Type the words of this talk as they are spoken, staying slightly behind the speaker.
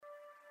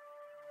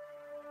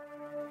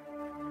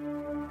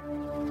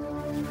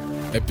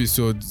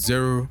episode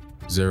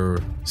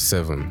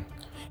 007.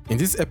 In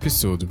this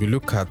episode, we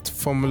look at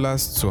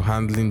formulas to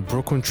handling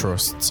broken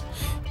trust,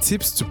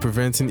 tips to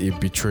preventing a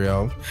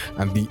betrayal,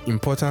 and the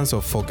importance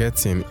of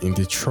forgetting in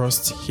the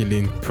trust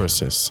healing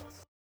process.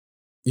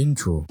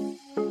 Intro.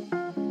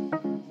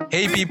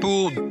 Hey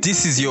people,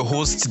 this is your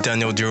host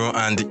Daniel Duro,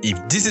 and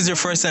if this is your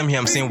first time here,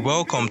 I'm saying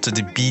welcome to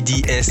the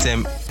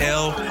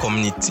BDSML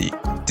community.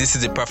 This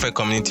is the perfect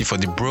community for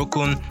the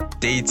broken,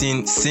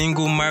 dating,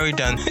 single,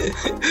 married, and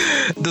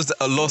those that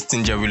are lost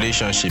in their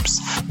relationships.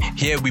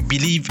 Here we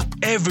believe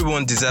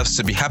everyone deserves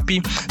to be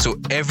happy, so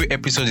every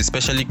episode is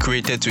specially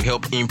created to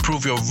help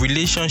improve your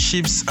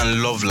relationships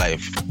and love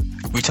life.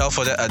 Without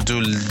further ado,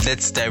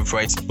 let's dive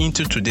right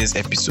into today's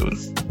episode.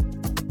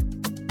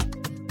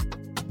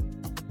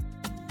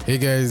 Hey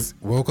guys,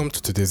 welcome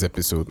to today's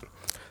episode.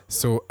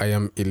 So I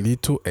am a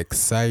little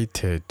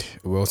excited.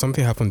 Well,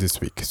 something happened this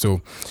week.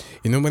 So,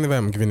 whenever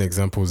I'm giving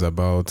examples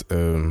about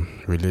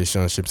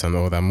relationships and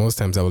all that, most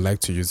times I would like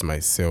to use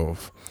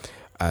myself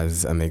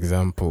as an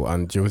example.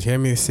 And you would hear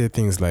me say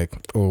things like,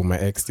 oh, my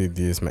ex did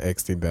this, my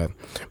ex did that,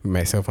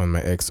 myself and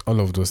my ex, all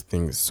of those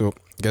things. So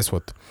guess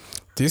what?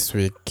 This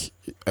week,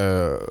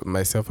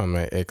 myself and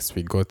my ex,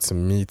 we got to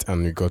meet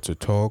and we got to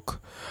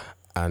talk.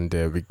 And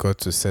we got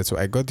to settle.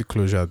 I got the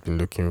closure I've been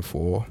looking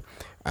for,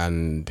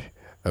 and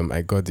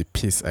I got the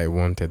peace I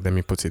wanted. Let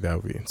me put it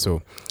that way.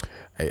 So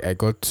I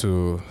got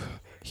to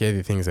hear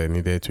the things I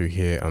needed to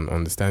hear and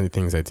understand the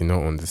things I did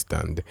not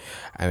understand.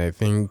 And I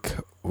think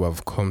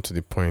we've come to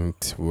the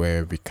point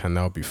where we can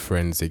now be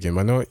friends again.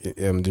 But no,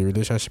 the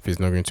relationship is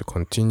not going to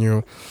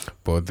continue,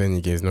 but then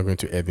again, it's not going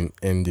to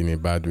end in a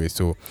bad way.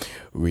 So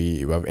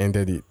we have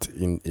ended it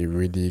in a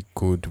really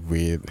good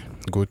way,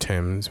 good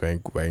terms. We're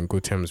in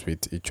good terms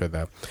with each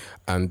other.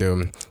 And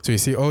so you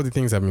see, all the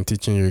things I've been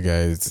teaching you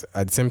guys,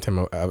 at the same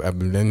time, I've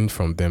been learning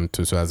from them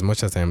too. So as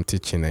much as I am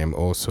teaching, I am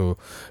also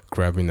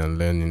grabbing and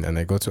learning. And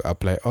I got to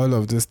apply all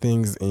of those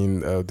things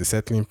in the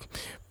settling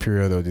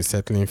period or the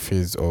settling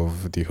phase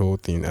of the whole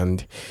thing.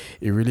 And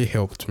it really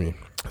helped me.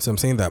 So I'm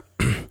saying that,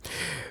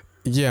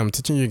 yeah, I'm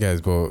teaching you guys,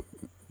 but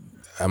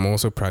I'm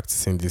also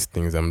practicing these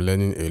things. I'm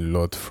learning a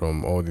lot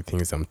from all the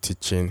things I'm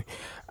teaching.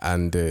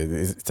 And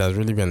it has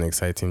really been an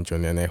exciting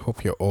journey, and I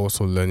hope you're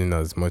also learning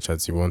as much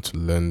as you want to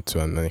learn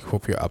to, and I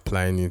hope you're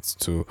applying it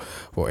to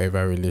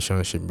whatever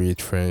relationship, be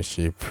it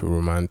friendship,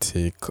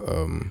 romantic,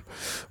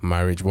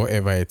 marriage,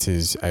 whatever it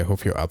is. I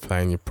hope you're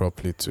applying it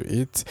properly to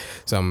it.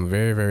 So I'm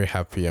very, very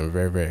happy. I'm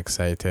very, very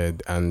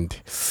excited, and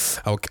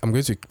I'm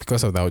going to,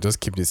 because of that, I'll just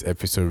keep this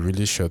episode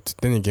really short.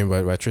 Then again,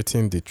 we're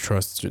treating the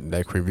trust,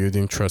 like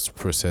rebuilding trust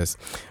process,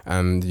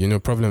 and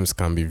problems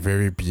can be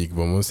very big,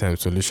 but most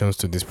times solutions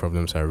to these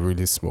problems are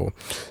really small.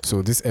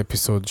 So this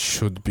episode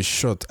should be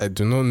short. I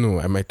do not know.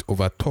 I might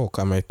overtalk.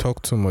 I might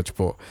talk too much,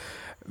 but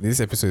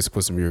this episode is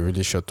supposed to be a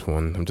really short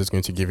one. I'm just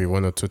going to give you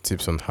 1 or 2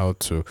 tips on how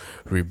to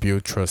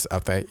rebuild trust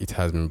after it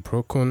has been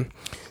broken.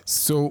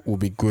 So we'll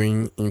be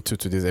going into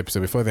today's episode.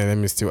 Before then, let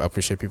me still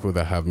appreciate people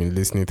that have been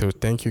listening. So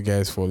thank you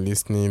guys for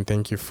listening.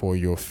 Thank you for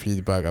your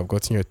feedback. I've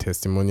gotten your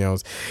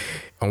testimonials.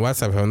 On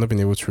WhatsApp, I've not been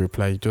able to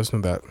reply. You just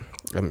know that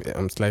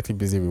I'm slightly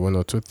busy with 1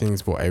 or 2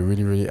 things, but I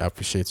really, really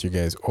appreciate you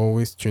guys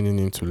always tuning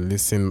in to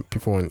listen.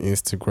 People on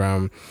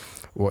Instagram,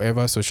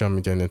 whatever social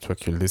media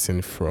network you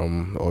listen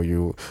from, or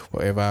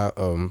whatever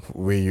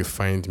way you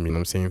find me.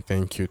 I'm saying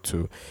thank you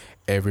to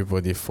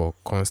everybody for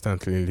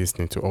constantly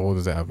listening, to all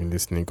those that have been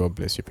listening. God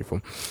bless you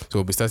people. So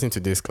we'll be starting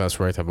today's class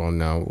right about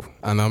now,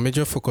 and our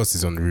major focus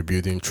is on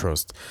rebuilding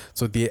trust.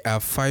 So there are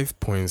 5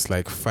 points,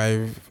 like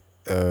 5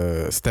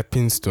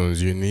 stepping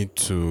stones you need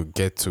to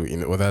get to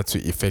in order to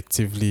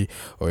effectively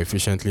or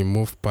efficiently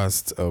move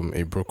past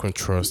a broken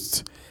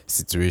trust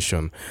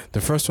situation. The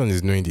first one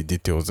is knowing the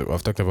details.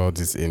 I've talked about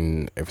this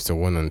in episode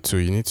 1 and 2.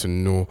 You need to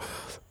know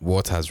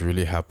what has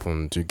really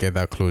happened to get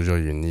that closure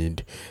you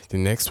need. The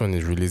next one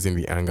is releasing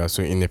the anger.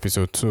 So in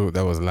episode 2,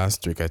 that was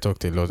last week, I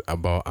talked a lot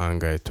about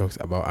anger. I talked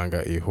about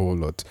anger a whole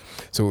lot.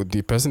 So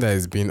the person that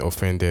is being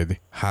offended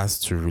has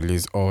to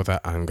release all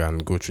that anger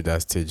and go through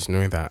that stage,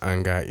 knowing that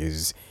anger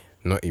is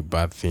not a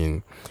bad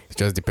thing. It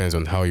just depends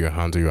on how you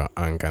handle your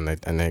anger,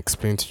 and I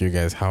explained to you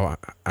guys how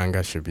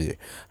anger should be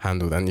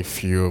handled. And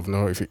if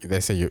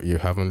let's say you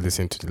haven't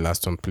listened to the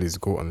last one, please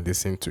go and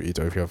listen to it.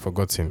 Or if you have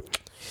forgotten,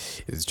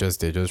 it's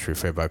just there, just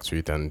refer back to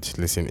it and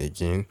listen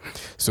again.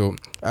 So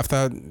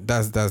after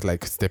that's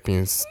like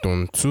stepping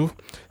stone 2.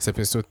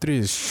 Stepping stone 3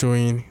 is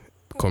showing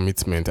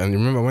commitment. And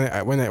remember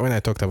when I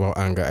talked about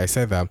anger, I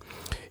said that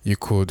you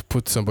could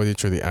put somebody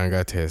through the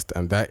anger test,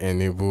 and that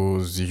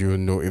enables you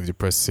know if the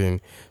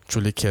person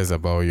truly cares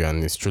about you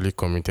and is truly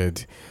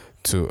committed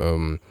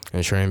to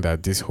ensuring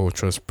that this whole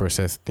trust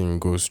process thing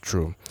goes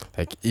through.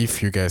 Like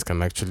if you guys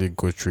can actually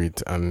go through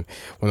it, and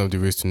one of the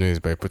ways to know is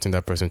by putting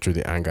that person through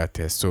the anger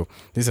test. So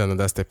this is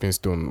another stepping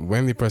stone.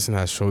 When the person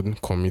has shown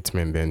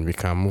commitment, then we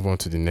can move on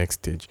to the next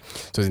stage.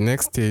 So the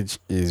next stage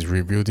is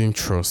rebuilding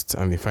trust,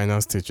 and the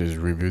final stage is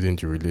rebuilding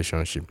the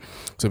relationship.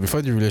 So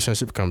before the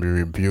relationship can be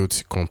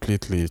rebuilt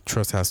completely,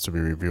 trust has to be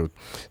rebuilt.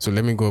 So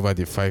let me go over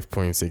the 5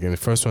 points again. The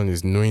first one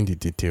is knowing the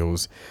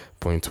details.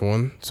 Point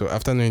 1. So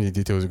after knowing the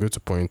details, you go to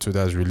point 2,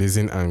 that's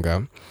releasing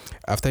anger.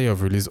 After you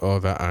have released all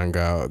that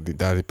anger,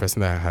 that the person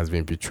that has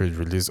been betrayed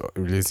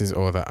releases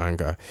all that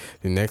anger.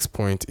 The next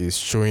point is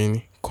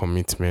showing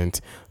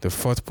commitment. The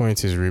fourth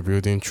point is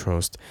rebuilding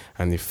trust,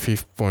 and the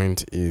fifth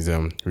point is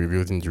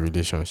rebuilding the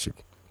relationship.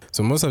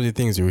 So most of the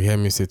things you will hear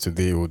me say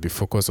today will be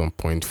focused on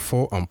point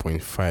 4 and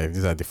point 5.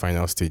 These are the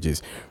final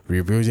stages: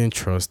 rebuilding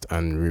trust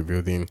and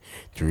rebuilding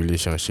the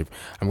relationship.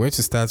 I'm going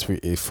to start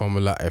with a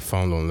formula I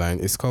found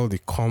online. It's called the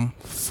COME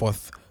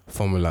Forth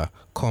formula.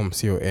 COME,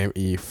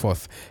 C-O-M-E,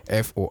 Forth,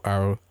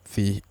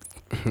 F-O-R-T,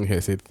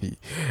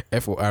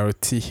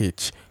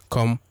 F-O-R-T-H,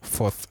 COME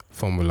Forth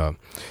formula.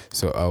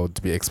 So I'll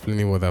be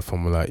explaining what that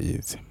formula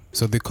is.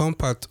 So the COME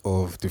part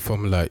of the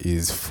formula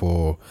is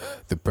for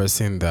the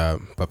person that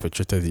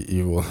perpetrated the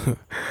evil,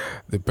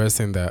 the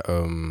person that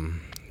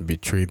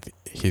betrayed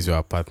his or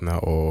her partner,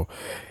 or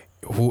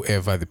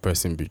whoever the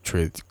person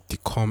betrayed. The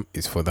COME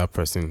is for that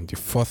person. The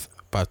fourth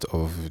part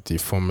of the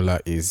formula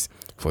is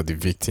for the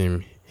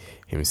victim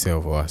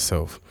himself or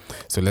herself.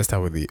 So let's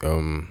start with the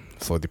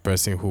for the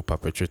person who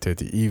perpetrated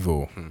the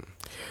evil.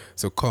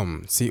 So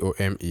COME,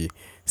 C-O-M-E.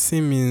 C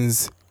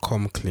means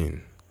come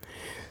clean.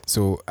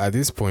 So at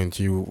this point,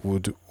 you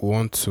would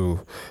want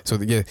to.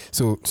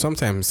 So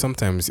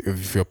sometimes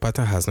if your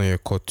partner has not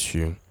yet caught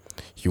you,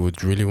 you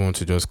would really want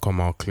to just come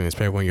out clean,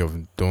 especially when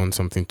you've done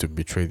something to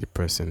betray the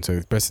person. So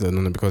the person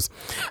doesn't know, because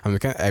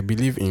I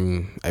believe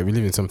in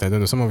something. I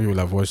don't know. Some of you will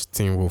have watched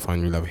Teen Wolf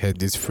and you'll have heard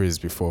this phrase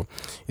before.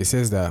 It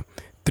says that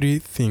 3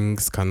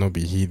 things cannot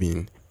be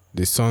hidden: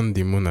 the sun,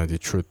 the moon, and the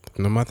truth.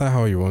 No matter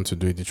how you want to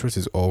do it, the truth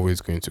is always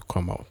going to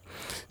come out.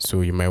 So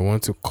you might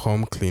want to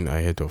come clean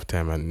ahead of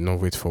time and not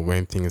wait for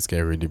when things get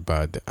really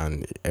bad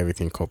and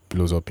everything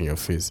blows up in your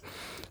face.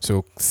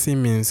 So C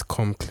means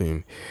come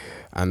clean.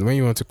 And when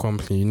you want to come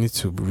clean, you need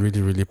to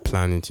really, really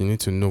plan it. You need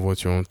to know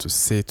what you want to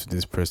say to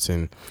this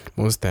person.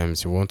 Most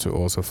times, you want to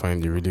also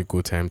find a really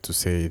good time to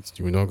say it.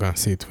 You're not going to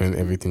say it when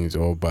everything is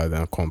all bad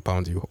and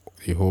compound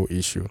the whole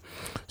issue.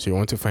 So you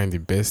want to find the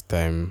best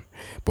time,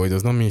 but it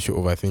does not mean you should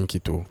overthink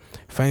it.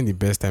 Find the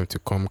best time to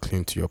come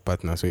clean to your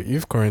partner. So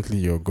if currently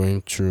you're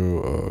going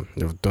through,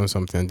 you've done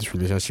something and this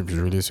relationship is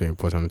really so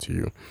important to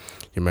you,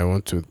 you might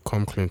want to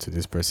come clean to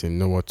this person,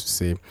 know what to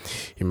say.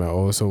 You might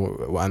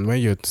also, and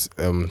when you're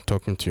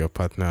talking to your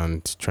partner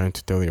and trying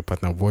to tell your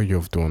partner what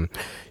you've done,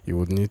 you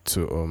would need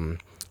to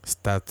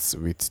start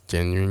with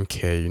genuine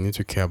care. You need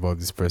to care about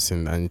this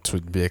person, and it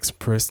would be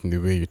expressed in the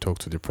way you talk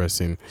to the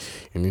person.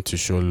 You need to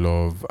show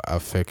love,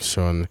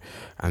 affection,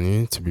 and you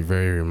need to be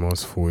very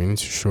remorseful. You need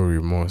to show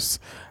remorse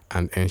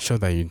and ensure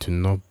that you do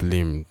not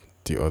blame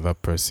the other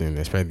person,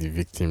 especially the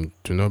victim.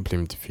 Do not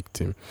blame the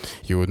victim.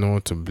 You would not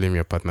want to blame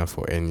your partner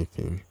for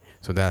anything.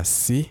 So that's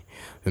C.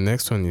 The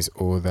next one is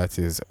O. That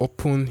is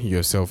open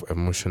yourself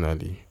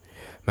emotionally.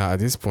 Now, at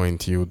this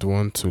point, you would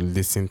want to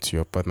listen to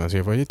your partner. So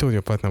you've already told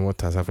your partner what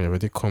has happened. You've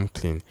already come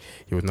clean.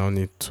 You would now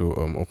need to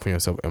open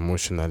yourself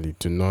emotionally.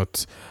 Do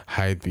not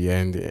hide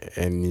behind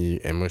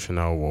any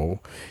emotional wall.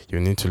 You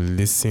need to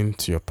listen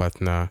to your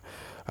partner,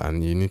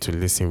 and you need to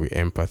listen with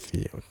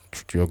empathy.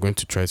 You're going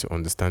to try to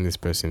understand this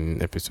person.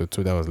 In episode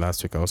 2, that was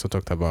last week, I also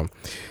talked about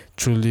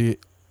truly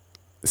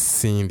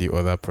seeing the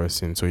other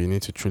person. So you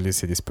need to truly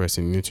see this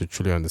person. You need to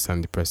truly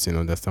understand the person,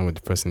 understand what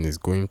the person is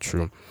going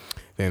through.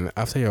 Then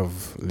after you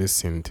have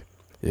listened,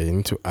 you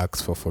need to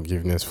ask for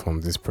forgiveness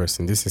from this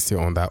person. This is still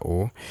on that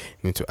O. You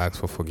need to ask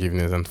for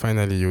forgiveness. And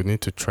finally, you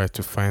need to try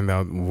to find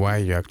out why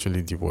you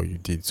actually did what you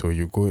did. So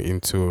you go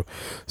into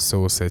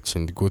soul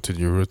searching, go to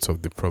the roots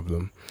of the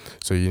problem.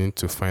 So you need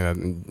to find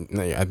out,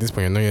 at this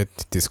point, you're not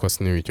yet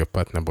discussing it with your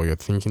partner, but you're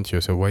thinking to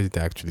yourself, why did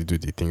I actually do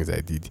the things I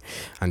did?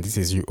 And this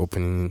is you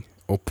opening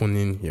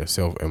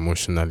yourself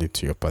emotionally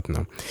to your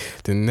partner.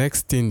 The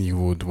next thing you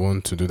would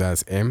want to do,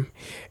 that's M.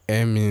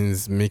 M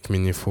means make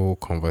meaningful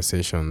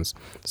conversations.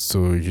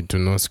 So you do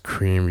not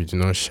scream, you do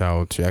not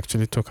shout. You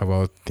actually talk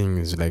about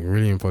things, like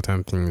really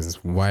important things,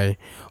 why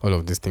all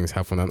of these things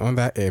happen. And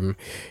under M,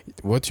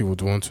 what you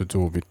would want to do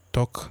will be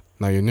talk.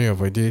 Now, you know, you've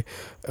already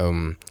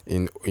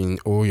in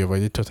O, you've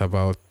already thought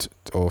about,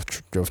 or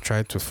you've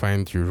tried to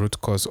find the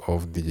root cause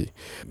of the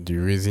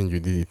reason you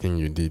did the thing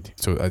you did.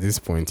 So at this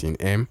point in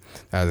M,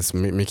 as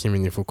making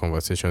meaningful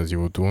conversations,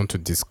 you would want to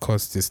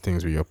discuss these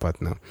things with your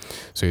partner.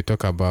 So you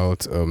talk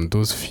about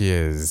those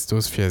fears,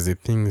 the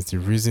things, the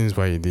reasons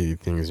why you did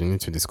the things. You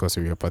need to discuss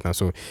with your partner,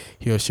 so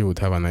he or she would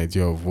have an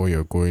idea of what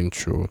you're going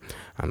through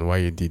and why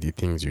you did the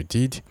things you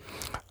did.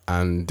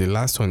 And the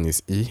last one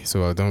is E. So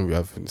we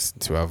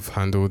have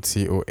handled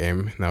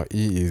COM. Now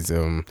E is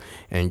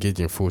engage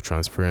in full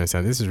transparency,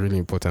 and this is really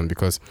important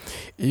because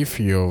if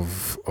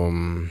you've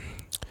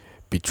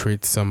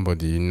betrayed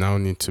somebody, you now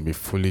need to be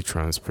fully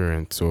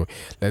transparent. So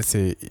let's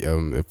say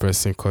a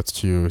person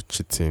caught you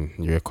cheating,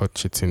 you were caught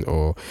cheating,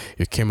 or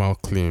you came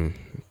out clean.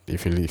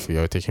 If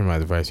you're taking my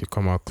advice, you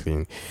come out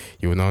clean,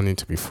 you will now need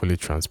to be fully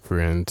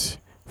transparent.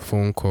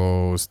 Phone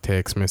calls,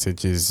 text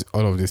messages,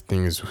 all of these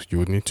things, you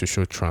would need to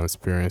show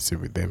transparency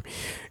with them.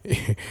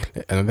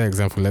 Another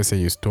example, let's say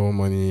you stole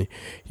money,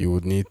 you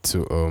would need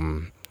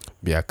to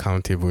be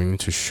accountable. You need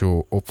to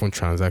show open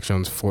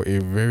transactions for a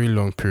very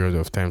long period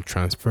of time.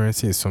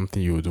 Transparency is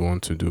something you would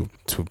want to do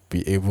to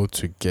be able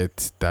to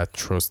get that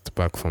trust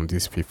back from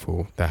these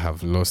people that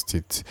have lost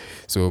it.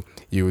 So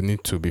you would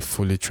need to be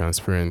fully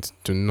transparent.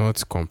 Do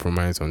not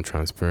compromise on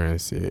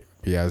transparency.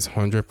 Be as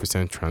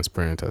 100%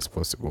 transparent as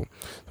possible.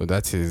 So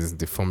that is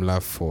the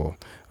formula for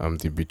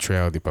the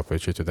betrayal, the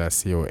perpetrator,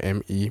 that's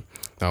COME.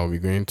 Now we're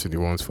going to the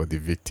ones for the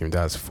victim,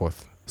 that's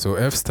fourth. So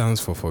F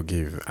stands for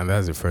forgive, and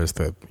that's the first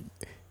step.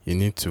 You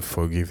need to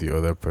forgive the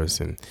other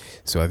person.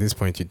 So at this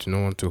point, you do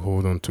not want to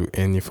hold on to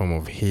any form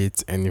of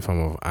hate, any form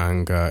of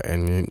anger,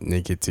 any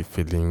negative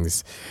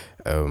feelings,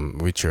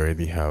 which you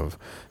already have.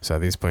 So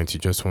at this point, you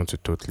just want to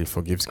totally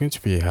forgive. It's going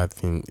to be a hard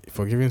thing.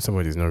 Forgiving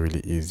somebody is not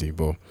really easy,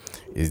 but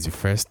it's the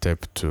first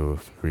step to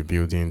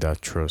rebuilding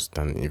that trust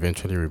and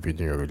eventually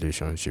rebuilding your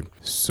relationship.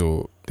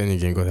 So then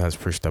again, God has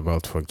preached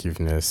about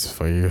forgiveness.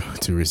 For you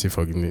to receive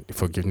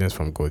forgiveness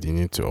from God, you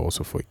need to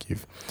also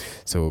forgive.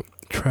 So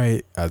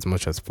try as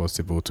much as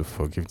possible to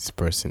forgive this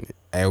person.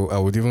 I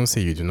would even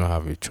say you do not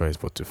have a choice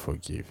but to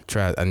forgive.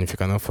 Try, and if you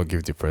cannot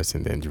forgive the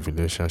person, then the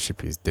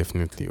relationship is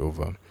definitely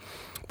over.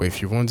 But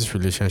if you want this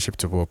relationship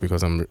to work,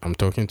 because I'm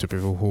talking to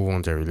people who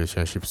want their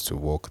relationships to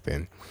work,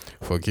 then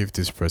forgive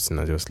this person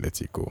and just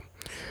let it go.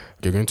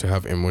 You're going to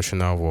have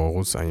emotional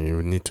walls, and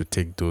you need to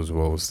take those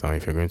walls down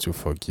if you're going to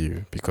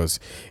forgive. Because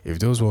if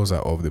those walls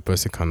are up, the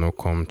person cannot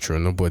come through.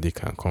 Nobody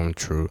can come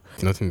through.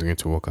 Nothing's going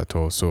to work at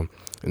all. So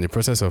in the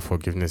process of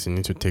forgiveness, you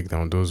need to take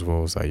down those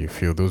walls that you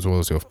feel, those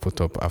walls you have put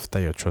up after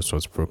your trust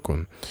was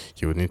broken.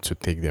 You would need to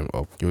take them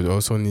up. You would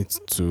also need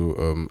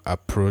to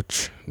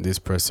approach this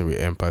person with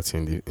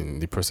empathy in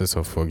the process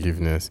of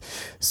forgiveness.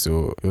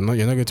 So you're not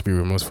going to be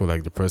remorseful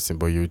like the person,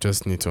 but you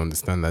just need to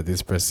understand that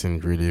this person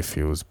really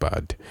feels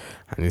bad,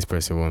 and this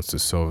person wants to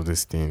solve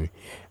this thing,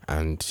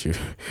 and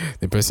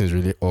the person is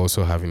really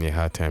also having a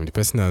hard time. The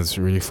person has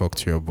really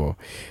fucked you up, but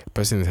the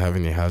person is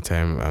having a hard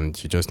time,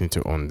 and you just need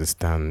to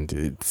understand.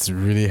 It's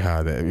really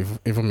hard.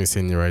 Even me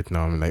saying it right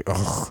now, I'm like,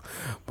 oh,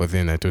 but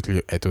then I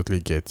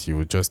totally get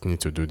you. Just need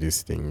to do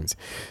these things.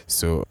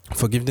 So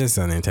forgiveness is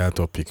an entire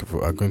topic. We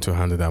are going to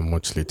handle that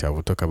much later.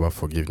 We'll talk about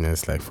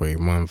forgiveness like for a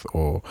month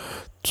or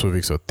 2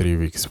 weeks or 3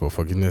 weeks, but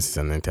forgiveness is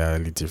an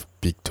entirely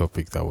big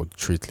topic that we'll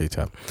treat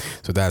later.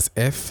 So that's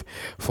F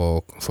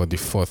for the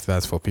fourth.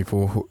 That's for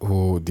people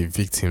who the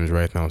victims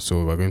right now.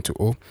 So we're going to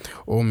O.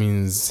 O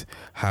means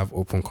have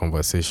open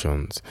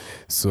conversations.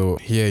 So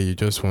here you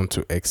just want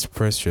to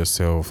express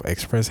yourself,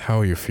 express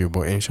how you feel,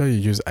 but ensure you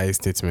use I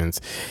statements.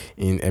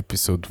 In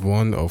episode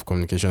 1 of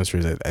communication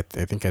series, I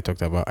think I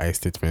talked about I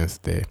statements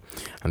there,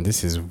 and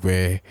this is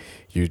where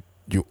you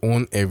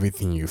own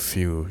everything you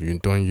feel. You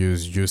don't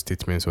use you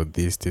statements or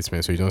these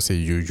statements. So you don't say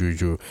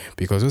you,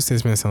 because those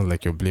statements sound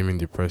like you're blaming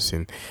the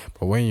person.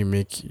 But when you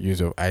make use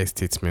of I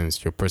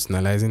statements, you're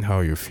personalizing how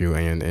you feel,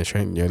 and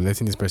you're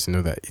letting this person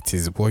know that it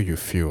is what you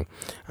feel,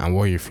 and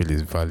what you feel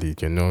is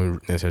valid. You're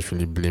not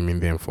necessarily blaming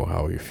them for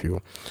how you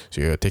feel. So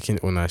you're taking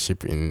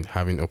ownership in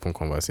having open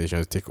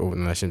conversations. Take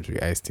ownership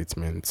with I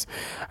statements.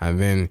 And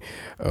then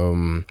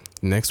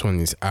next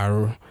one is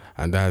R,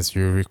 and that's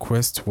you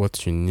request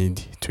what you need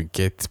to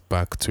get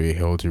back to a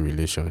healthy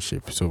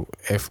relationship. So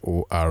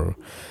FOR,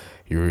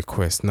 you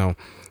request. Now,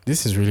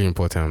 this is really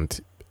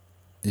important.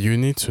 You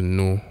need to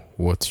know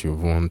what you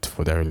want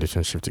for that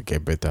relationship to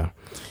get better.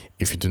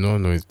 If you do not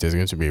know it, there's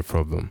going to be a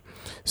problem.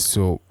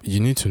 So you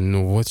need to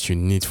know what you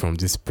need from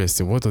this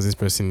person. What does this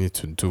person need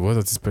to do? What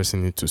does this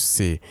person need to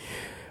say?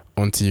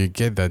 Until you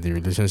get that, the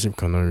relationship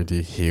cannot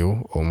really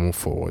heal or move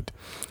forward.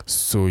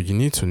 So you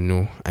need to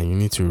know, and you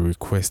need to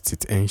request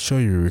it.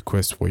 Ensure you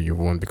request what you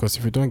want, because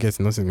if you don't get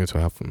it, nothing's going to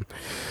happen.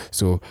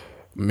 So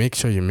make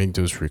sure you make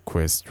those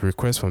requests.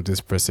 Request from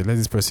this person. Let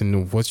this person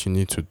know what you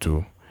need to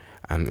do,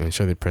 and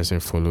ensure the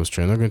person follows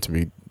through. You're not going to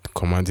be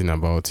commanding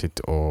about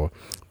it or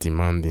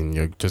demanding.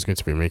 You're just going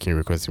to be making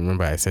requests.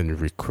 Remember, I said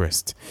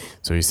request.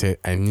 So you say,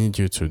 I need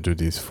you to do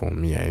this for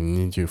me. I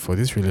need you for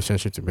this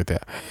relationship to be better.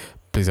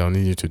 Please, I'll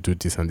need you to do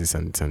this and this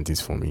and this and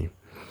this for me.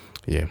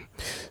 Yeah.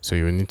 So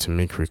you will need to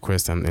make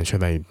requests and ensure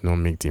that you do not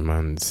make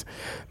demands.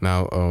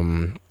 Now,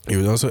 you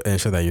will also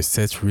ensure that you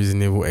set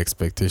reasonable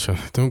expectations.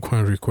 Don't go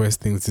and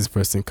request things this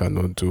person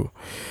cannot do.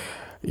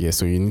 Yeah,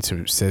 so you need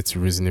to set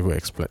reasonable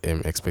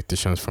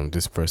expectations from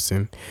this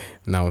person.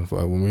 Now,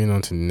 we're moving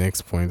on to the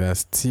next point.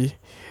 That's T.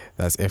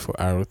 That's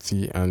FORT.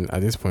 And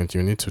at this point,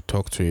 you need to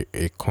talk to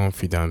a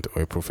confidant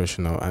or a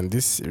professional. And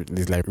this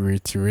is like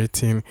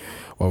reiterating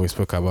what we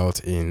spoke about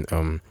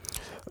in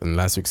in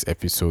last week's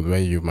episode, where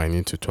you might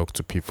need to talk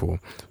to people.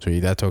 So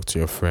either talk to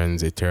your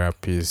friends, a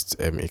therapist,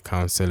 a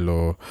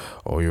counselor,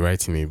 or you're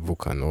writing a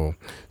book and all.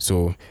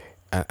 So,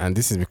 and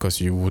this is because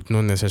you would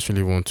not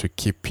necessarily want to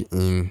keep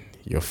in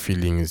your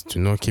feelings. Do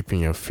not keep in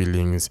your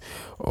feelings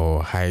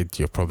or hide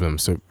your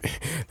problems. So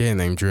here in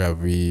Nigeria,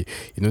 we,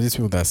 these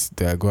people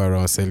that go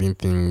around selling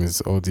things,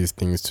 all these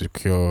things to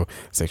cure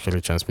sexually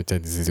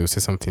transmitted disease, they'll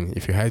say something: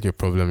 if you hide your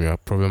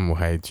problem will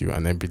hide you.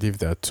 And I believe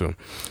that too.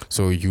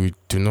 So you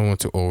do not want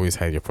to always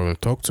hide your problem.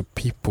 Talk to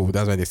people.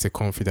 That's why they say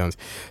confidence.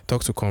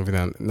 Talk to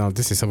confident. Now,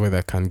 this is somebody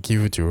that can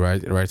give you the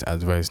right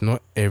advice.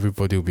 Not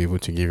everybody will be able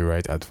to give you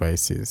right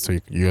advices. So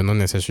you're not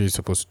necessarily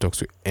supposed to talk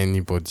to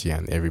anybody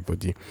and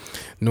everybody.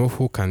 Know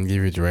who can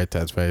give you the right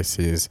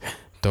advices.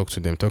 Talk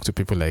to them. Talk to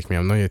people like me.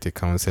 I'm not yet a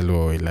counselor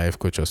or a life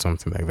coach or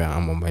something like that.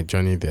 I'm on my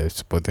journey there.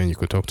 But then you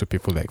could talk to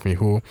people like me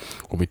who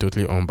will be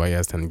totally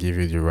unbiased and give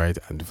you the right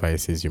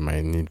advices you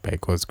might need by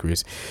God's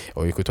grace.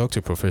 Or you could talk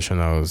to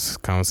professionals,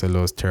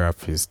 counselors,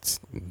 therapists.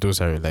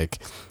 Those are like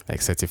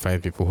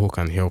certified people who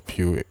can help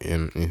you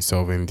in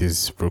solving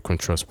these broken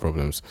trust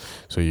problems.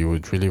 So you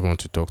would really want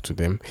to talk to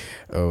them.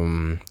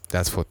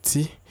 That's for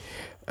T.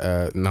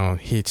 Now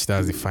H,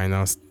 that's the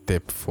final step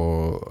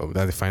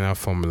that's the final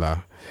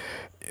formula.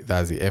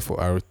 That's the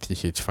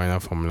FORTH final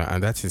formula,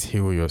 and that is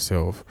heal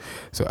yourself.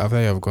 So after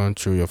you have gone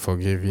through, you're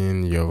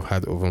forgiving, you've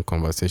had open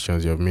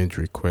conversations, you've made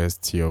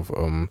requests, you've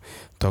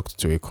talked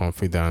to a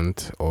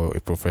confidant or a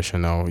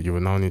professional, you will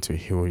now need to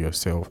heal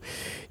yourself.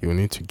 You will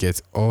need to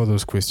get all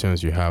those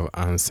questions you have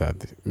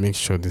answered. Make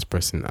sure this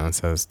person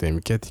answers them.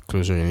 Get the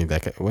closure you need.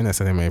 Like when I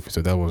started my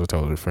episode, that was what I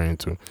was referring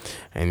to.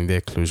 I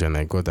needed closure and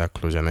I got that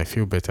closure and I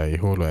feel better,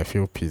 I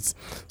feel peace.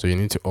 So you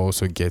need to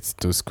also get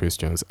those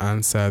questions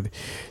answered.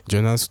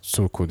 Journals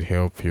too could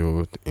help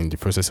you in the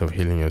process of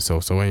healing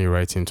yourself. So when you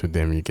write into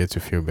them, you get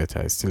to feel better.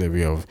 It's still a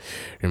way of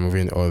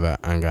removing all that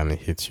anger and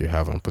hate you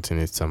have and putting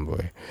it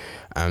somewhere.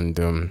 And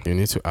you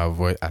need to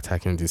avoid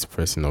attacking this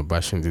person or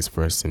bashing this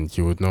person.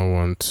 You would not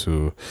want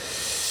to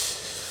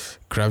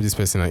grab this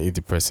person and eat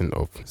the person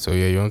up. So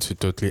yeah, you want to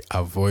totally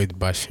avoid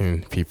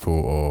bashing people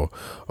or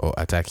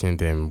attacking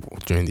them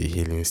during the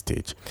healing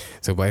stage.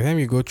 So by the time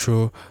you go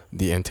through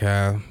the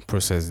entire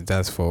process,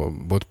 that's for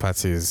both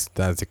parties,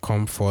 that's the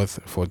comfort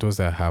for those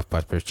that have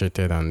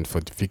perpetrated and for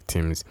the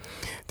victims.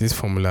 These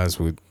formulas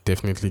will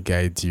definitely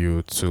guide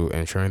you to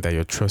ensuring that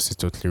your trust is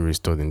totally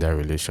restored in that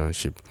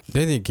relationship.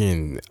 Then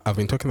again, I've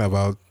been talking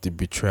about the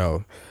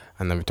betrayal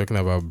and I've been talking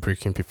about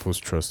breaking people's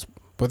trust.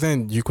 But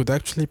then you could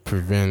actually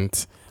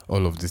prevent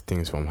all of these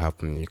things from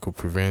happening. You could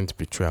prevent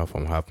betrayal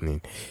from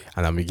happening,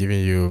 and I'll be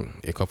giving you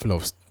a couple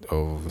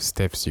of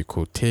steps you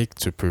could take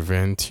to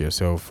prevent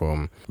yourself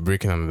from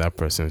breaking another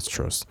person's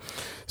trust,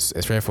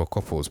 especially for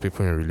couples,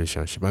 people in a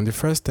relationship. And the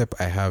first step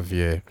I have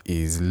here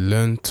is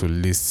learn to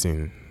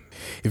listen.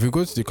 If you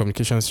go to the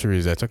communication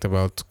series, I talked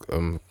about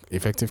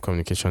effective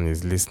communication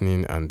is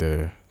listening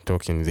and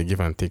talking, the give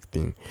and take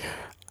thing.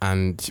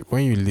 And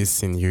when you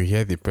listen, you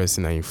hear the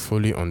person and you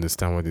fully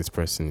understand what this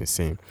person is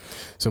saying.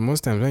 So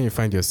most times when you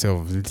find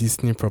yourself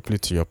listening properly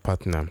to your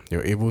partner,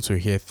 you're able to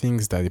hear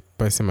things that the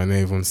person might not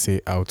even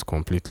say out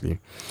completely.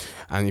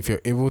 And if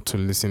you're able to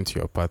listen to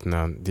your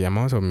partner, the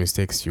amount of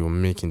mistakes you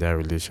make in that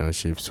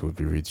relationships will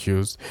be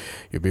reduced.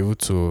 You'll be able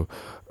to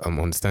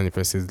understand the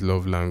person's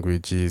love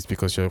languages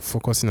because you're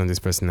focusing on this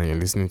person and you're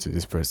listening to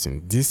this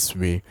person. This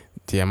way,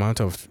 the amount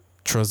of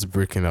trust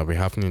breaking that will be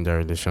happening in the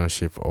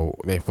relationship or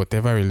like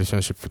whatever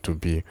relationship it will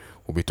be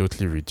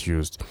totally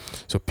reduced.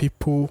 So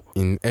people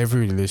in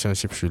every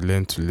relationship should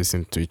learn to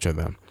listen to each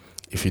other.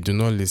 If you do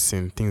not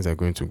listen, things are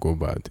going to go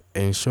bad.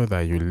 Ensure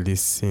that you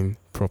listen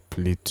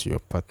properly to your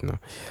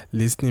partner.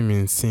 Listening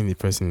means seeing the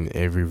person in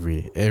every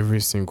way, every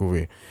single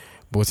way,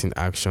 both in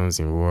actions,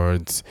 in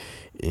words,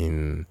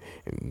 in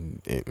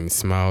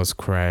smiles,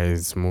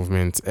 cries,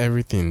 movements,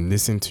 everything.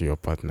 Listen to your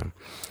partner.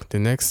 The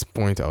next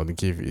point I would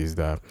give is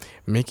that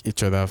make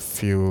each other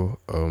feel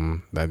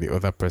that the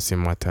other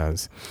person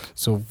matters.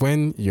 So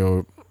when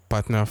your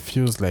partner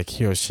feels like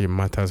he or she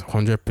matters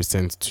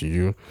 100% to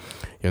you,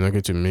 you're not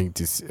going to make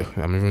this.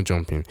 I'm even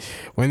jumping.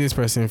 When this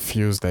person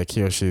feels like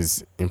he or she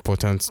is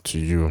important to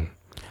you,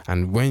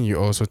 and when you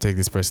also take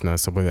this person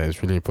as somebody that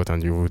is really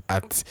important, you would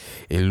at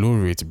a low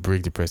rate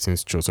break the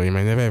person's trust, or you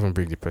might never even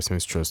break the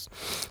person's trust.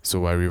 So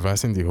while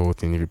reversing the whole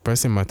thing, if the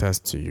person matters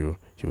to you,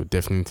 you will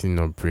definitely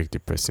not break the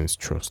person's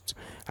trust.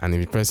 And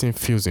if the person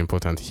feels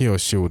important, he or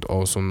she would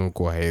also not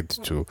go ahead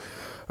to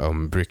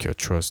break your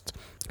trust.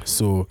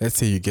 So let's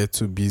say you get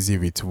too busy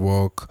with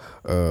work,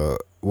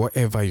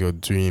 whatever you're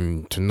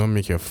doing, to not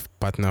make your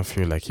partner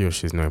feel like he or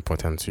she is not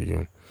important to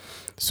you.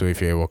 So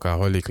if you're a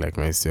workaholic like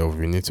myself,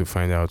 we need to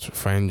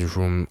find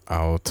room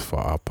out for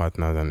our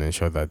partners and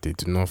ensure that they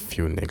do not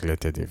feel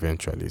neglected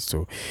eventually.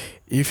 So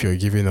if you're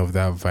giving off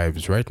that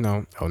vibes right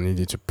now, I'll need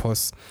you to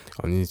pause.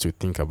 I'll need you to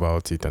think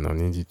about it, and I'll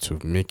need you to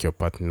make your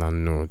partner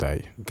know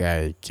that,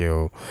 guy,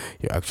 girl,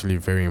 you're actually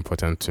very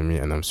important to me,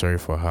 and I'm sorry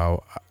for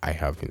how I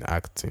have been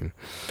acting.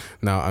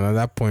 Now,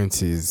 another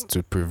point is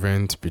to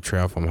prevent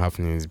betrayal from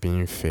happening is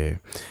being fair.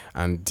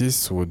 And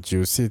this would,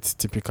 you see it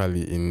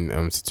typically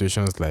in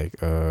situations like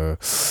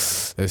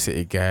let's say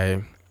a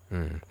guy.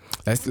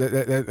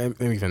 Let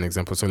me give an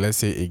example. So let's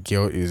say a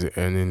girl is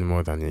earning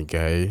more than a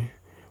guy,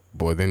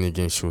 but then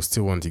again she'll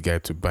still want the guy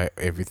to buy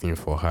everything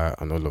for her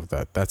and all of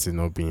that. That is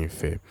not being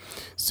fair.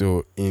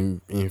 So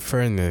in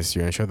fairness,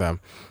 you ensure that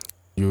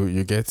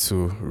you get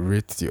to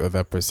rate the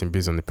other person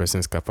based on the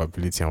person's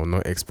capability and will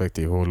not expect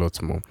a whole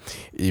lot more.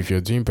 If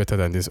you're doing better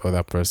than this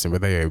other person,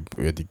 whether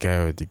you're the guy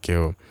or the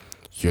girl,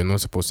 you're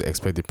not supposed to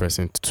expect the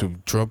person to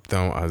drop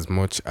down as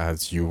much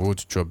as you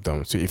would drop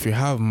down. So if you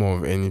have more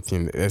of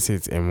anything, let's say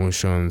it's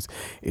emotions,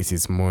 it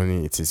is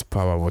money, it is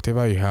power,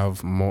 whatever you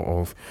have more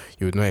of,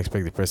 you would not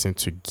expect the person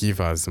to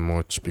give as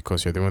much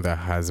because you're the one that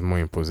has more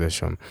in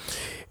possession.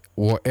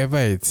 Whatever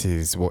it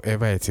is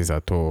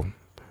at all,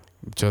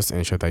 just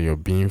ensure that you're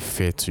being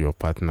fair to your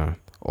partner,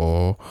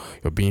 or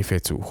you're being fair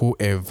to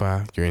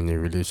whoever you're in a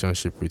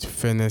relationship with.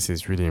 Fairness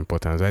is really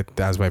important, right?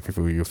 That's why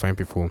you find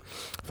people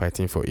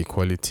fighting for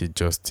equality,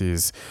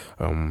 justice.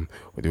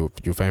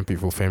 You find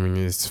people,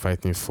 feminists,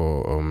 fighting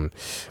for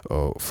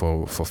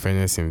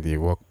fairness in the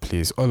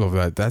workplace. All of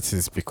that. That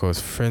is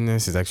because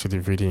fairness is actually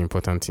really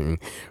important in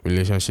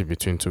relationship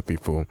between two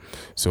people.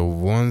 So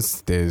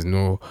once there's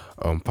no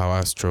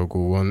power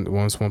struggle,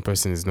 once one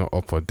person is not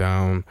up or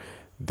down,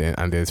 then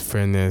and there's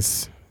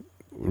fairness,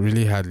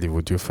 really hardly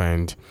would you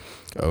find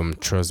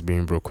trust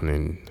being broken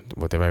in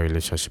whatever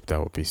relationship that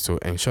will be. So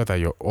ensure that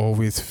you're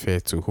always fair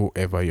to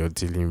whoever you're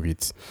dealing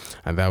with,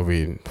 and that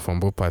way from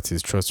both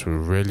parties trust will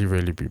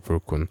really be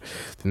broken.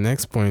 The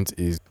next point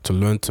is to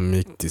learn to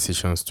make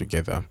decisions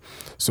together.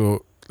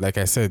 So like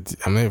I said,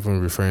 I'm not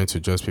even referring to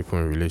just people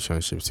in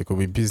relationships. It could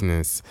be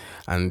business.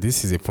 And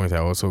this is a point I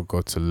also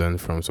got to learn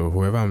from. So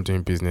whoever I'm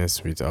doing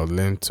business with, I'll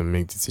learn to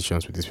make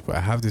decisions with these people. I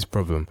have this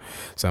problem.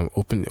 So I'm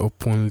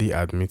openly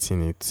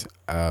admitting it.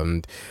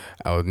 And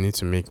I would need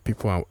to make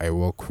people I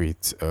work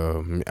with,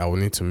 I will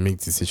need to make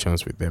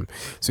decisions with them.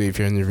 So if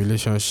you're in a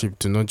relationship,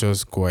 do not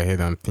just go ahead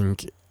and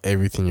think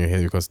everything in your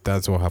head, because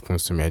that's what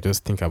happens to me. I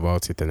just think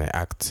about it and I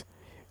act.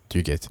 Do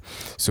you get?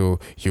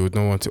 So you would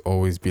not want to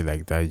always be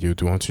like that.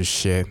 You'd want to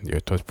share your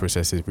thought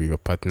processes with your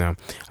partner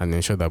and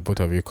ensure that both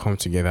of you come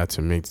together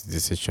to make the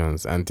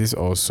decisions. And this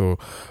also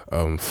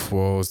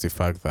fuels the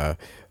fact that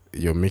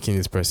you're making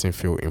this person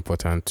feel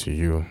important to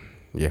you.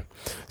 Yeah.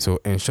 So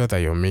ensure that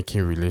you're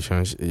making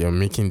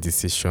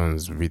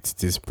decisions with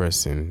this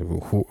person,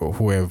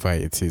 whoever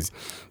it is.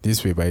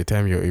 This way, by the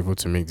time you're able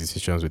to make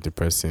decisions with the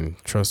person,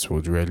 trust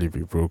would rarely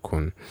be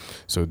broken.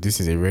 So this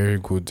is a very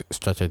good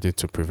strategy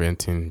to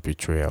preventing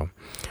betrayal.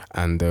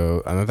 And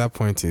another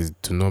point is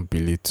do not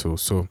belittle.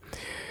 So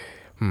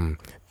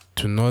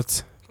do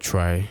not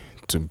try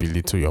to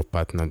belittle your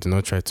partner. Do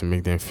not try to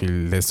make them feel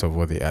less of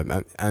what they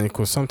are. And it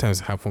could sometimes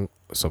happen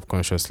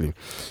subconsciously.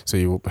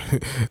 So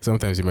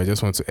sometimes you might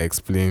just want to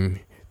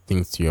explain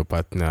things to your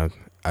partner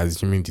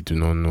assuming they do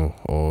not know,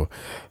 or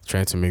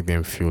trying to make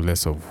them feel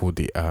less of who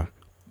they are.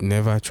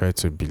 Never try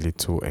to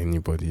belittle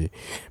anybody,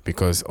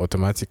 because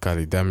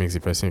automatically that makes the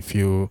person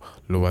feel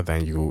lower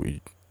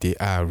than they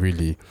are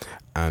really,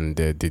 and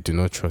they do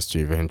not trust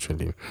you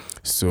eventually.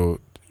 So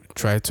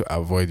try to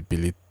avoid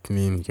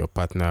belittling your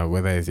partner,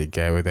 whether it's a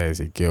guy, whether it's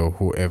a girl,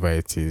 whoever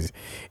it is,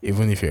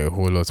 even if you're a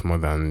whole lot more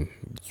than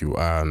you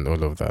are and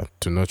all of that.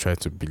 Do not try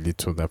to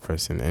belittle that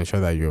person. Ensure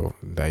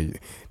that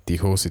the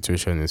whole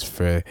situation is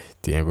fair,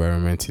 the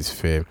environment is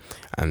fair,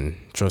 and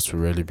trust will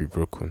really be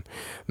broken.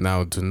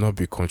 Now, do not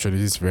be controlling.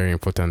 This is very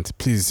important.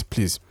 Please,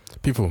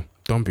 people,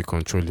 don't be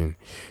controlling.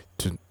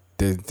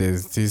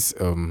 There's this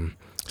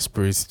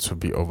spirit to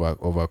be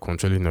over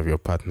controlling of your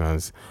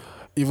partners.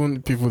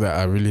 Even people that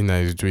are really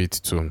nice do it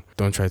too.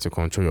 Don't try to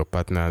control your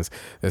partners.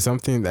 There's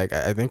something like,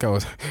 I think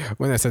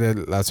when I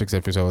started last week's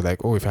episode, I was like,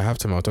 if I have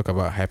time, I'll talk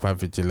about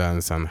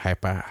hypervigilance and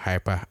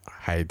hyper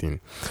hiding.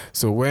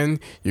 So when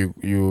you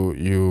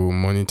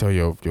monitor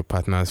your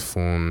partner's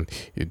phone,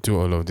 you do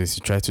all of this,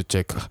 you try to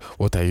check,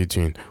 what are you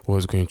doing?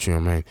 What's going through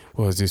your mind?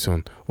 What's this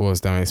one? What's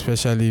that one?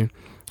 Especially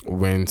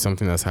when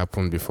something has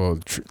happened before,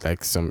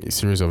 like some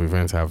series of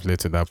events have led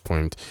to that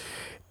point,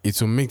 it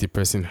will make the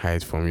person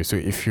hide from you. So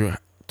if you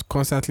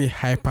constantly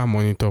hyper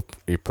monitor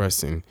a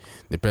person,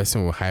 the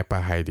person will hyper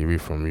hide away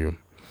from you.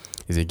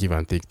 It's a give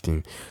and take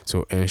thing.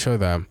 So ensure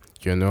that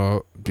you're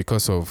not,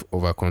 because of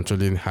over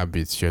controlling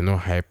habits, you're not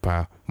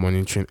hyper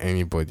monitoring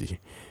anybody,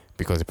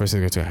 because the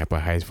person is going to hyper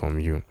hide from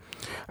you.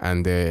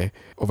 And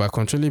over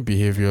controlling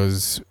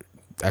behaviors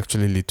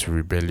actually lead to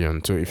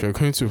rebellion. So if you're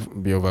going to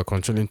be over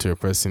controlling to a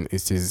person,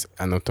 it is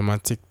an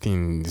automatic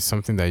thing. It's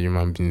something that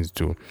human beings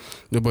do.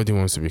 Nobody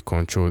wants to be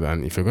controlled,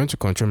 and if you're going to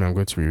control me, I'm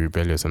going to be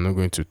rebellious. I'm not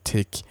going to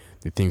take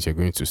the things you're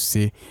going to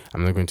say.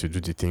 I'm not going to do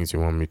the things you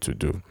want me to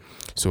do.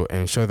 So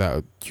ensure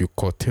that you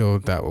curtail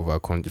that over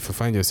control. If you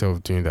find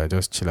yourself doing that,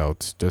 just chill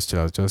out.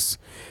 Just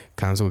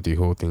cancel the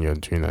whole thing you're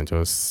doing and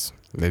just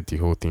let the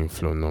whole thing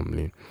flow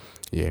normally.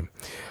 Yeah.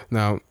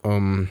 Now,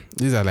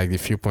 these are like the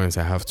few points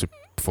I have to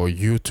for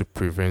you to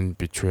prevent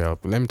betrayal.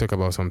 But let me talk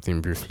about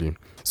something briefly.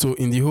 So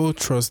in the whole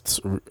trust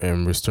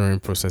restoring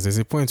process, there's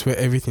a point where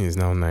everything is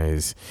now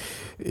nice.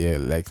 Yeah,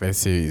 like let's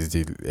say is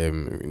the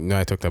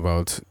I talked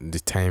about the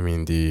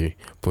timing, the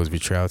post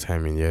betrayal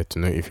timing, yeah, to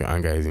know if your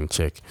anger is in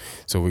check.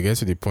 So we get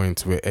to the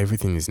point where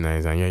everything is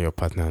nice and your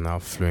partner now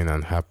flowing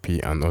and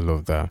happy and all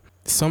of that.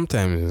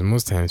 Sometimes,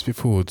 most times,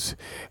 people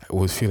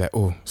would feel like,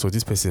 oh, so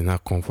this person is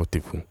not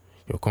comfortable.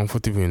 You're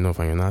comfortable enough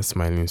and you're not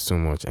smiling so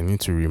much. I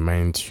need to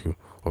remind you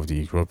of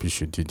the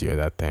rubbish you did the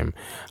other time,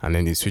 and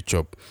then they switch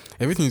up.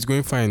 Everything is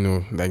going fine,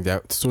 no, like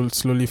they're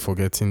slowly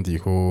forgetting the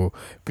whole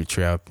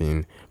betrayal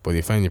thing, but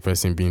they find the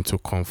person being too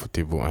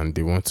comfortable and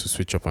they want to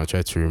switch up and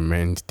try to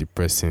remind the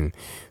person,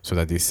 so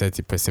that they set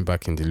the person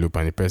back in the loop,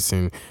 and the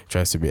person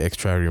tries to be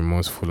extra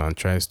remorseful and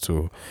tries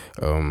to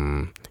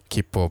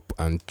keep up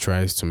and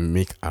tries to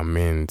make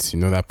amends.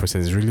 That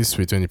process is really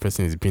sweet when the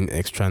person is being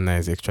extra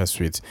nice, extra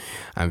sweet,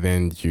 and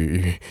then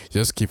you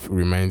just keep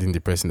reminding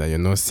the person that you're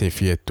not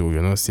safe yet,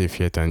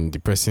 and the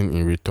person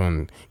in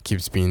return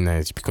keeps being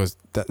nice, because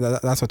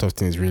that sort of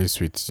thing is really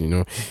sweet.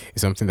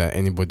 It's something that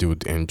anybody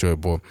would enjoy.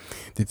 But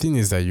the thing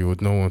is that you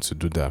would not want to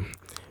do that,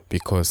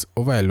 because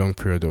over a long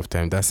period of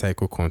time that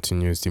cycle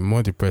continues. The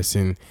more the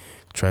person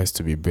tries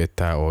to be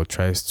better or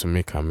tries to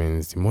make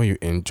amends, the more you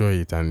enjoy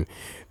it, and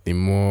the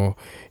more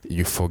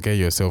you forget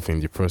yourself in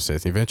the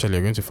process. Eventually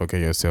you're going to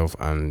forget yourself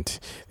and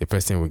the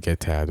person will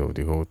get tired of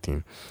the whole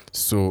thing.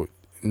 So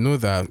know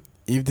that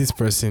if this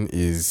person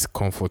is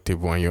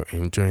comfortable and you're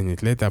enjoying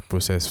it, let that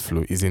process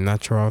flow. It's a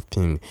natural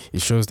thing.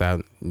 It shows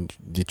that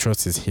the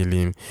trust is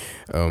healing,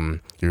 your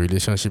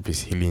relationship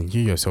is healing,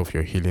 you yourself,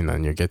 you're healing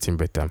and you're getting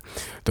better.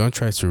 Don't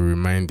try to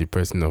remind the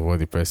person of what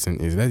the person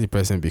is. Let the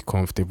person be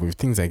comfortable. If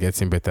things are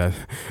getting better,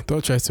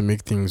 don't try to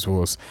make things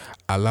worse.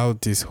 Allow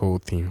this whole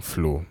thing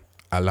flow.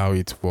 Allow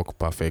it to work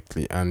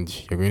perfectly, and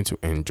you're going to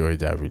enjoy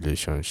that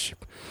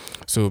relationship.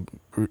 So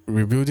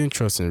rebuilding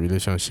trust in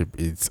relationship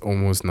is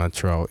almost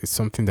natural. It's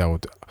something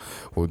that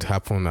would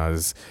happen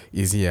as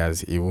easy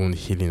as even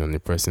healing on a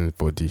person's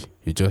body.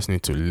 You just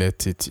need to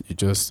let it. You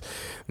just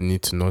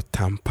need to not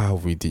tamper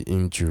with the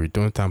injury.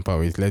 Don't tamper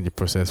with it. Let the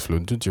process flow.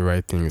 Do the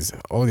right things.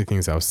 All the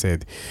things I've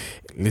said,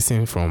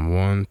 listen from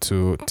 1,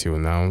 2 till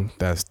now,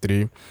 that's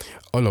 3.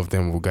 All of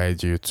them will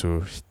guide you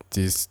to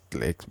this,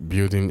 like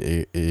building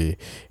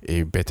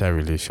a better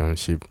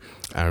relationship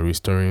and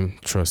restoring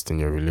trust in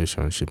your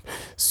relationship.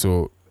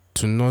 So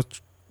to not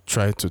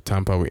try to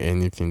tamper with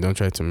anything, don't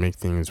try to make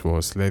things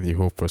worse. Let the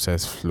whole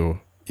process flow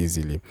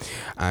easily.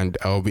 And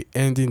I'll be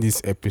ending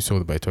this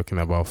episode by talking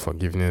about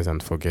forgiveness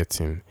and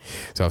forgetting.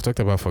 So I've talked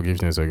about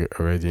forgiveness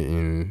already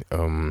in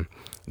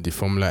the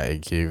formula I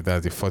gave.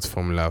 That's the 4th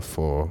formula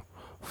for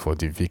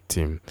the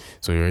victim.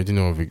 So you already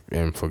know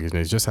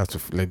forgiveness. You just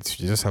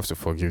have to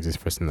forgive this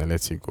person and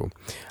let it go.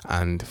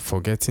 And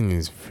forgetting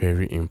is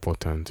very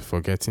important.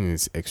 Forgetting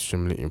is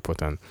extremely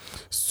important.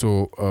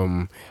 So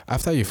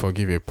after you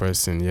forgive a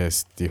person,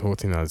 yes, the whole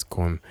thing has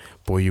gone,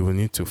 but you will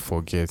need to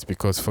forget,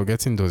 because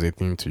forgetting does a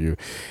thing to you.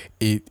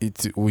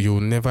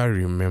 You'll never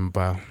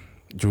remember.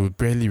 You will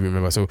barely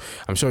remember. So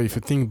I'm sure if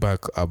you think back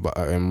about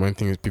when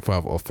people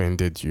have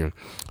offended you,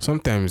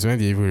 sometimes when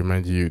they even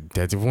remind you,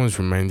 they're the ones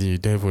reminding you,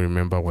 don't even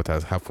remember what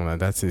has happened. And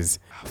that is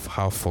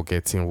how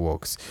forgetting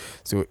works.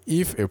 So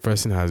if a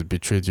person has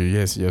betrayed you,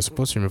 yes, you're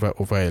supposed to remember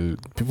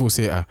people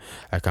say,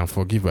 I can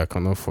forgive, but I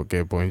cannot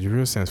forget. But in the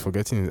real sense,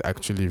 forgetting is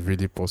actually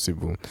really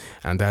possible.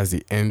 And that's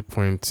the end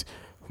point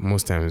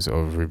most times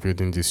of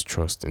rebuilding this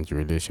trust in the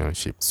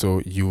relationship.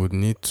 So you would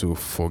need to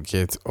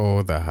forget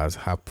all that has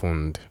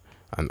happened,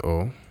 and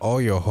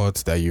all your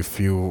hurts that you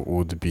feel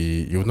would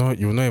be, you'll not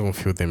even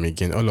feel them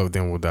again. All of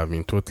them would have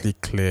been totally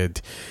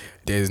cleared.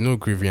 There is no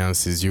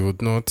grievances. You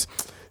would not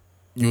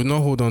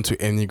hold on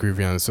to any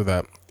grievance, so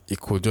that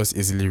it could just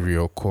easily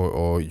reoccur,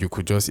 or you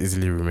could just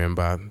easily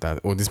remember that,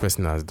 oh, this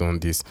person has done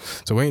this.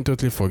 So when you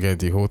totally forget,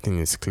 the whole thing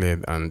is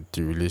cleared and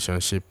the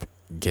relationship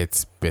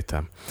gets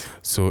better.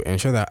 So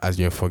ensure that as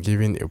you're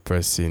forgiving a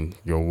person,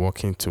 you're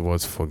working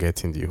towards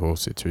forgetting the whole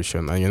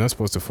situation, and you're not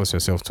supposed to force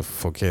yourself to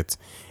forget.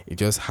 It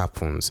just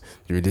happens.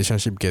 The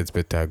relationship gets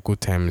better.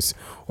 Good times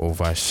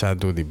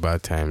overshadow the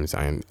bad times,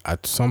 and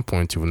at some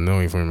point you will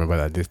not even remember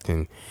that this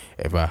thing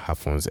ever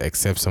happens,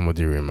 except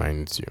somebody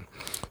reminds you.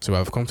 So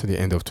I've come to the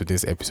end of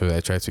today's episode.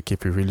 I tried to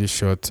keep it really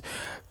short.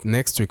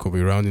 Next week we'll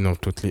be rounding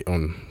up totally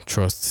on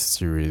trust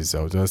series.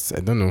 I'll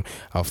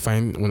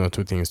find 1 or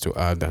 2 things to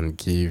add and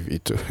give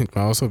it. It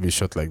might also be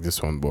short like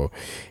this one, but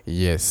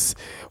yes,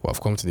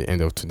 I've come to the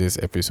end of today's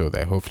episode.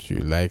 I hope you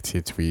liked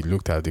it. We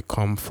looked at the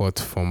comfort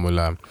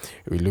formula.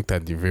 We looked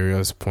at the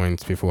various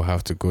points people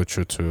have to go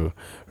through to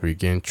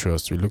regain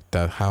trust. We looked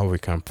at how we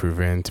can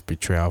prevent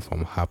betrayal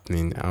from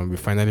happening, and we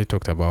finally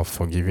talked about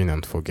forgiving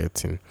and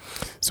forgetting.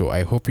 So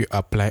I hope you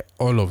apply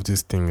all of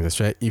these things,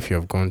 especially if you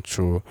have gone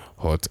through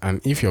hurt.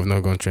 And if you have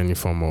not gone through any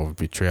form of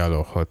betrayal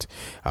or hurt,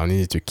 I'll need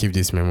you to keep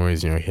these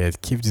memories in your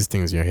head. Keep these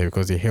things in your head,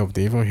 because they help.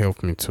 They even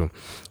help me too.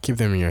 Keep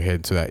them in your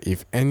head, so that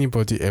if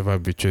anybody ever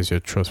betrays your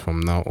trust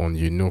from now on,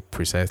 you know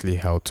precisely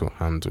how to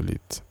handle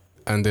it.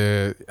 And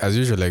as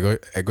usual, I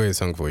got a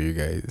song for you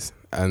guys.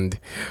 And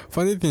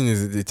funny thing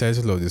is the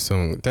title of the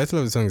song. The title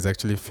of the song is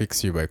actually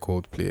 "Fix You" by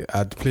Coldplay.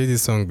 I'd played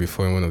this song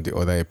before in one of the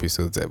other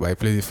episodes, but I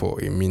played it for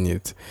a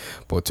minute.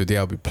 But today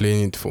I'll be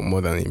playing it for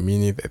more than a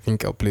minute. I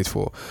think I'll play it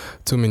for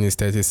 2 minutes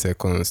 30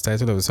 seconds.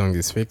 Title of the song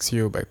is "Fix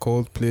You" by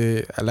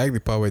Coldplay. I like the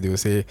part where they will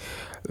say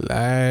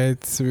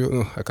lights will,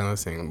 no, I cannot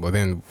sing, but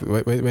then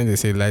when they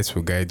say lights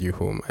will guide you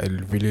home, I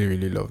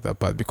really love that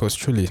part, because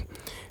truly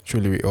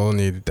we all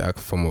need that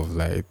form of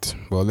light.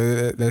 Well,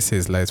 let's say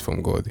it's light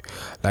from God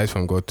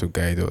to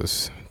guide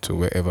us to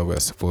wherever we're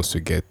supposed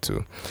to get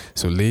to.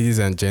 So ladies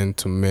and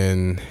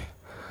gentlemen,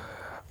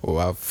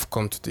 I've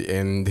come to the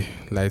end.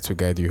 Lights will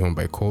guide you home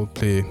by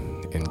Coldplay.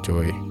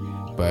 Enjoy.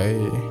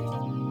 Bye.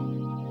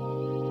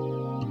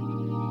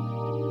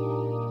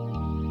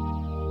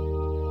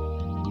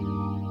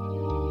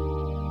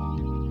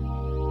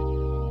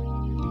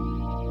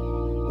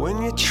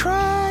 When you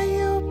try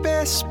your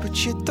best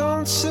but you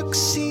don't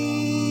succeed,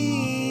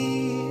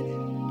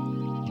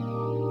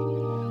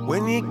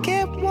 when you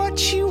get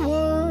what you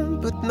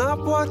want but not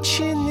what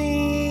you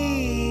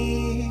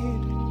need,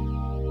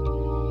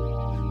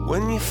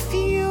 when you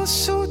feel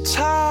so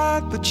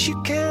tired but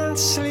you can't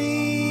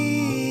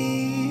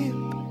sleep,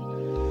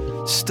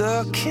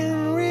 stuck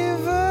in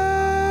rivers,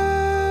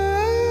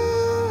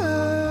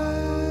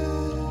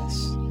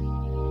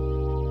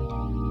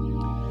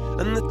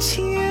 and the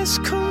tears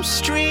come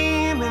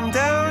streaming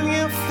down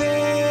your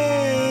face,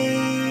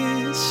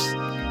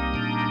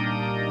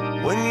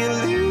 when you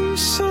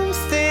lose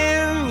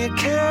something you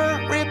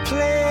can't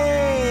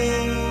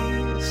replace,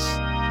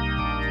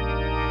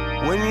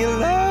 when you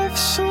love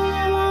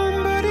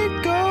someone but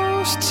it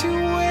goes to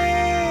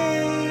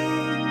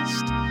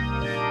waste,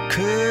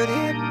 could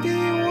it be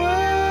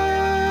worse?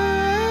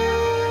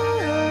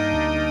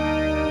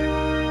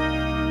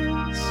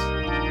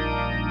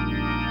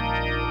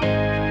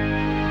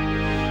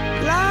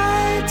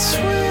 Lights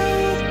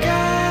will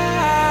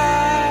guide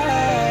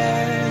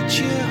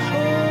you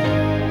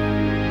home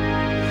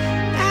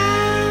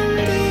and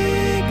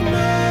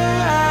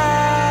ignite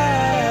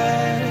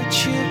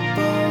your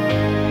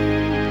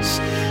bones,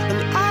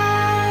 and I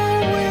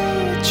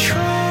will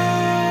try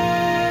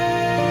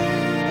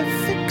to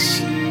fix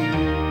you.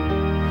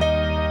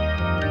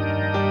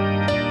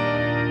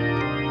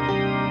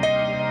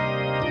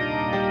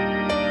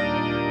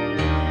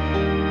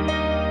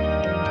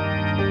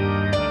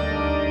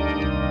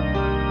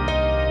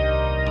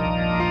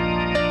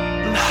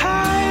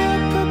 High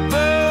up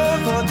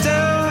above or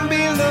down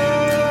below,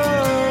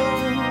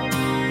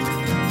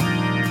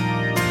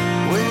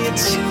 when you're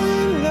too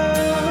in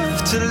love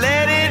to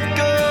let it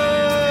go,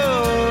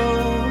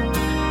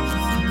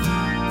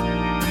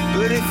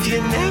 but if you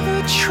never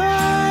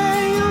try